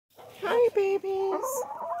Hi, babies.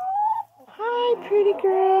 Hi, pretty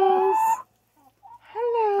girls.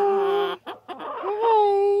 Hello.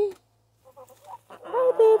 Hi.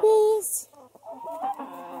 Hi, babies.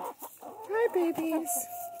 Hi, babies.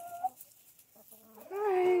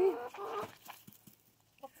 Hi.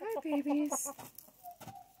 Hi, babies.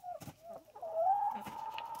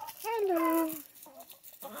 Hello.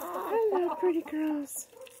 Hello, pretty girls.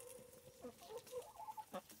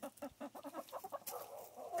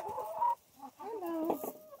 Hello.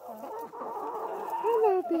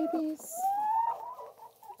 Hello, babies.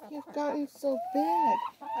 You've gotten so big.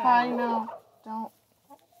 I know. Don't.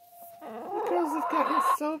 You girls have gotten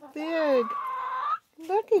so big.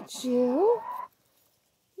 Look at you.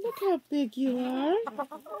 Look how big you are.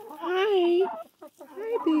 Hi.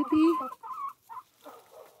 Hi, baby.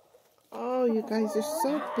 Oh, you guys are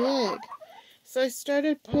so big. So I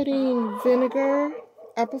started putting vinegar,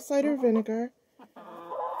 apple cider vinegar,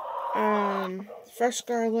 fresh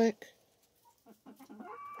garlic,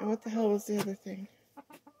 and what the hell was the other thing?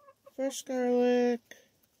 Fresh garlic,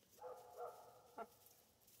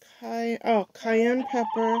 cayenne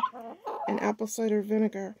pepper, and apple cider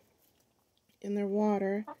vinegar in their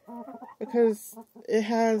water because it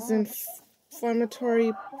has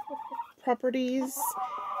inflammatory properties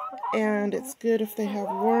and it's good if they have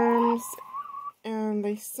worms. And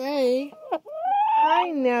they say,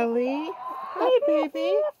 hi Nellie, hi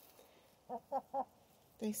baby.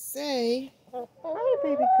 They say, hi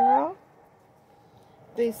baby girl.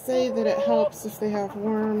 They say that it helps if they have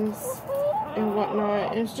worms and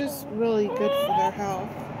whatnot. And it's just really good for their health.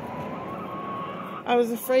 I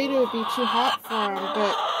was afraid it would be too hot for them,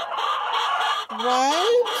 but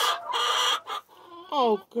what?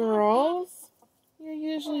 Oh, girls, you're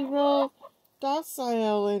usually real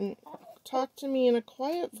docile and talk to me in a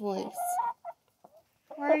quiet voice.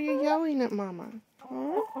 Why are you yelling at Mama?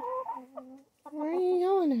 Huh? Why are you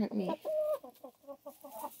yelling at me?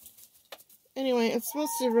 Anyway, it's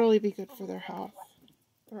supposed to really be good for their health,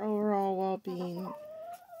 their overall well-being,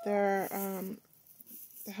 their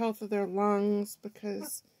the health of their lungs,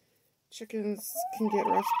 because chickens can get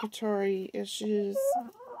respiratory issues,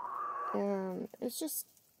 and it's just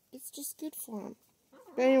good for them.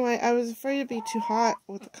 But anyway, I was afraid it'd be too hot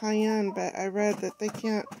with the cayenne, but I read that they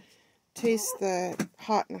can't taste the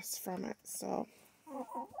hotness from it, so.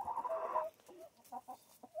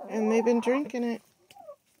 And they've been drinking it.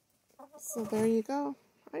 So there you go.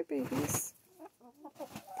 Hi, babies.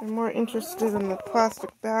 They're more interested in the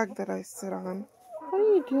plastic bag that I sit on. What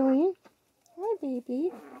are you doing? Hi,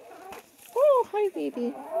 baby. Oh, hi,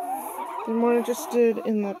 baby. They're more interested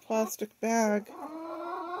in the plastic bag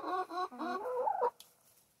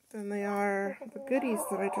than they are the goodies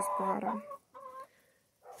that I just brought them.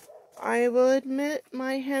 I will admit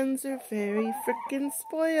my hens are very frickin'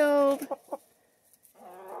 spoiled.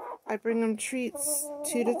 I bring them treats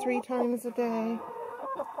 2 to 3 times a day,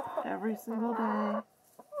 every single day.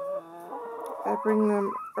 I bring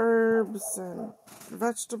them herbs and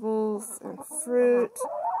vegetables and fruit,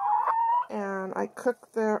 and I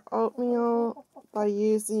cook their oatmeal by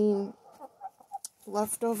using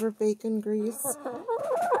leftover bacon grease,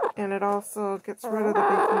 and it also gets rid of the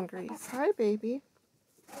bacon grease. Hi, baby.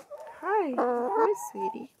 Hi. Hi,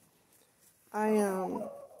 sweetie.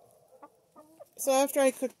 So after I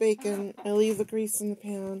cook bacon, I leave the grease in the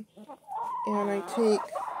pan, and I take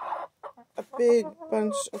a big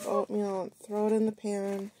bunch of oatmeal and throw it in the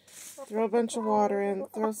pan, throw a bunch of water in,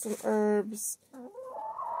 throw some herbs,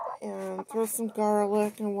 and throw some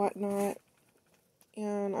garlic and whatnot,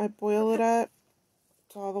 and I boil it up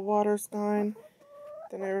till all the water's gone.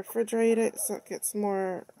 Then I refrigerate it so it gets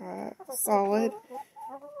more solid,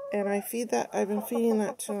 and I feed that. I've been feeding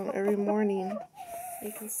that to them every morning.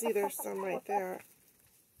 You can see there's some right there.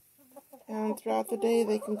 And throughout the day,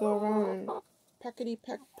 they can go around and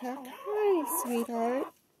peckety-peck. Hi, sweetheart.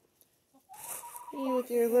 You with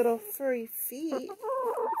your little furry feet.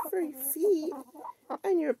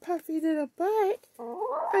 And your puffy little butt.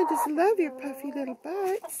 I just love your puffy little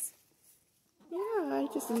butts. Yeah, I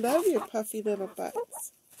just love your puffy little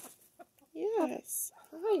butts. Yes.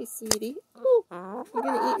 Hi, sweetie. Ooh, you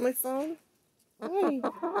gonna eat my phone? Hi.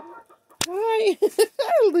 Hi.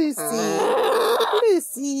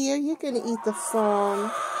 Lucy, are you going to eat the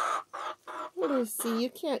phone? Lucy, you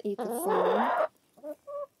can't eat the phone.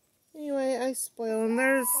 Anyway, I spoil them.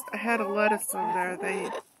 There's a head of lettuce over there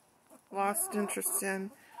they lost interest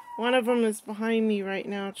in. One of them is behind me right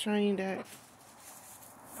now trying to,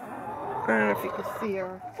 I don't know if you can see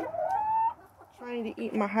her, trying to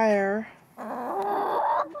eat my hair.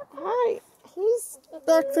 Hi, who's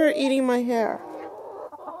back there eating my hair?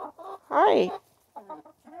 Hi.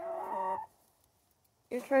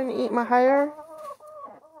 You're trying to eat my hair?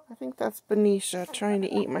 I think that's Benicia trying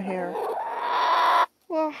to eat my hair.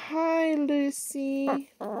 Well, hi, Lucy.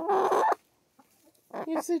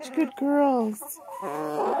 You're such good girls.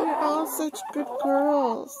 You're all such good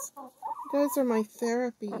girls. You guys are my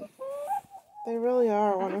therapy. They really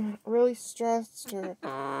are. When I'm really stressed or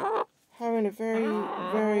having a very,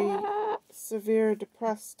 very severe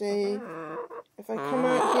depressed day, if I come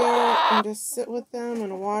out here and just sit with them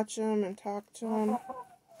and watch them and talk to them,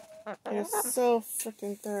 it's so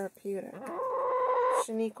freaking therapeutic.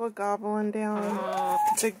 Shaniqua gobbling down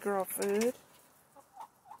big girl food.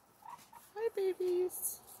 Hi,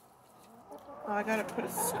 babies. Oh, I gotta put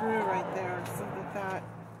a screw right there so that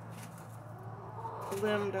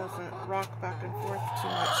limb doesn't rock back and forth too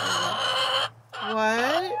much anymore.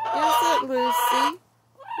 What is it, Lucy?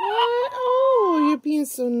 What? Oh, you're being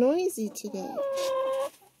so noisy today.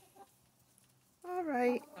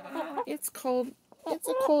 Alright. It's cold. It's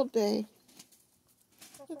a cold day.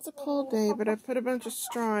 It's a cold day, but I put a bunch of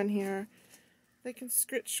straw in here. They can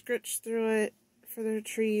scritch through it for their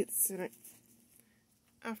treats, and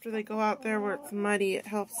after they go out there where it's muddy, it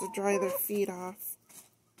helps to dry their feet off.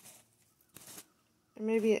 And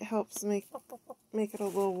maybe it helps make it a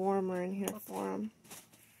little warmer in here for them.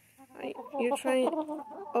 You're trying,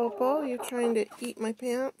 Opal, you're trying to eat my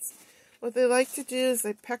pants? What they like to do is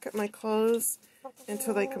they peck at my clothes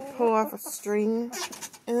until they can pull off a string,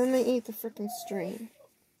 and then they eat the frickin' string.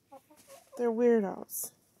 They're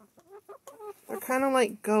weirdos. They're kind of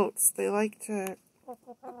like goats. They like to...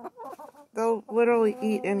 They'll literally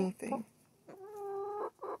eat anything.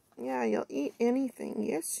 Yeah, you'll eat anything.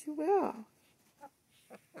 Yes, you will.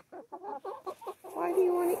 Why do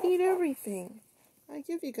you want to eat everything? I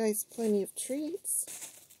give you guys plenty of treats.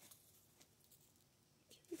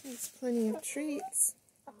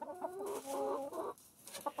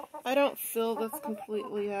 I don't fill this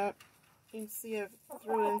completely up. You can see I've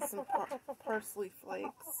threw in some parsley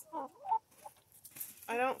flakes.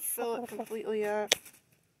 I don't fill it completely up.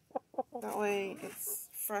 That way it's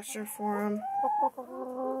fresher for them.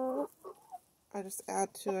 I just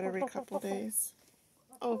add to it every couple days.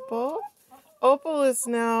 Opal? Opal is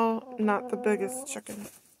now not the biggest chicken.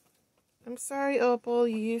 I'm sorry, Opal.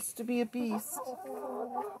 You used to be a beast.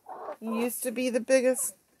 You used to be the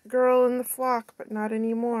biggest girl in the flock, but not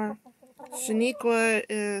anymore. Shaniqua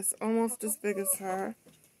is almost as big as her.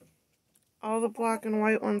 All the black and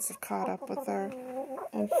white ones have caught up with her.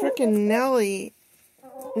 And frickin' Nellie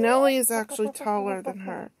is actually taller than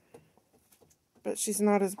her. But she's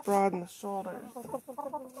not as broad in the shoulders.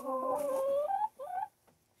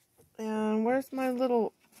 And where's my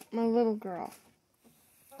little girl?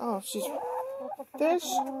 Oh, she's there.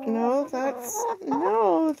 No,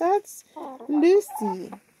 that's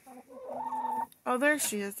Lucy. Oh, there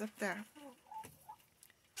she is up there.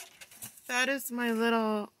 That is my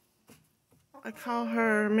little, I call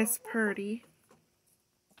her Miss Purdy.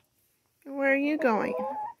 Where are you going?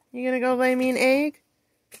 You gonna go lay me an egg?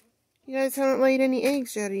 You guys haven't laid any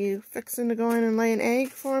eggs yet. Are you fixing to go in and lay an egg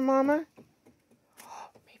for Mama? Oh,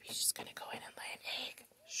 maybe she's gonna go in and lay an egg.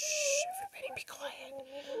 Shh, everybody be quiet.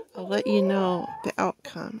 I'll let you know the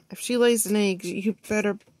outcome. If she lays an egg, you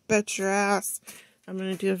better bet your ass I'm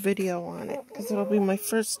gonna do a video on it, because it'll be my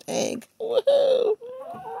first egg. Woohoo!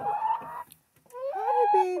 Hi,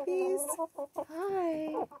 babies.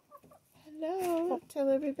 Hi. Hello. Tell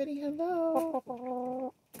everybody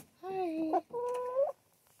hello. Hi.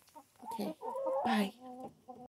 Okay. Bye.